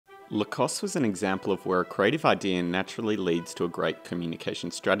Lacoste was an example of where a creative idea naturally leads to a great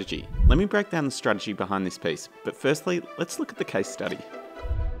communication strategy. Let me break down the strategy behind this piece, but firstly, let's look at the case study.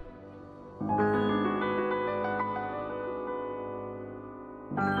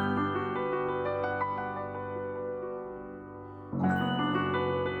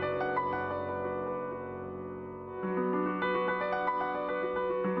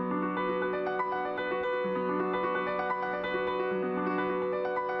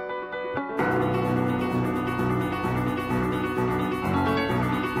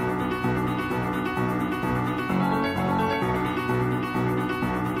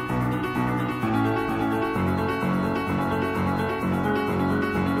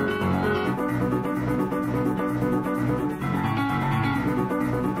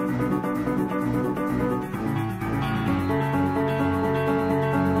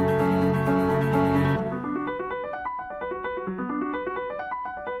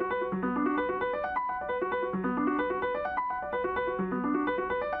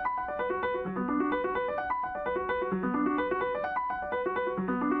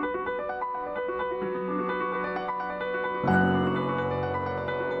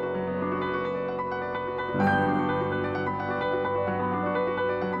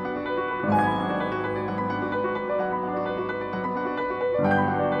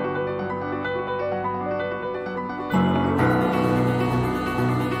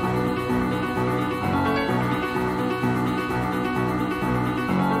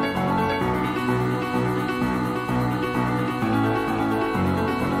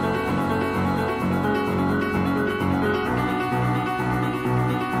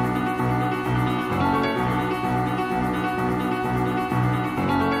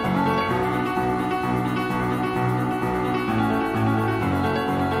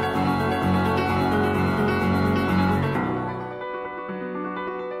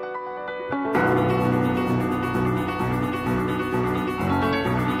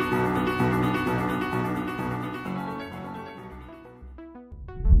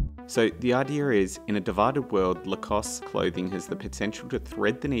 So the idea is, in a divided world, Lacoste clothing has the potential to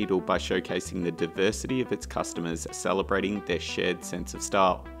thread the needle by showcasing the diversity of its customers, celebrating their shared sense of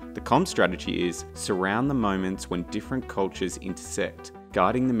style. The comm strategy is, surround the moments when different cultures intersect,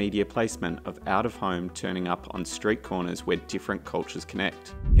 guiding the media placement of out of home turning up on street corners where different cultures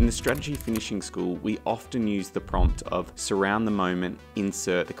connect. In the strategy finishing school, we often use the prompt of surround the moment,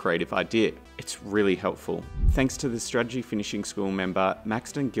 insert the creative idea. It's really helpful. Thanks to the strategy finishing school member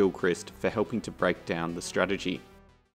Maxton Gilchrist for helping to break down the strategy.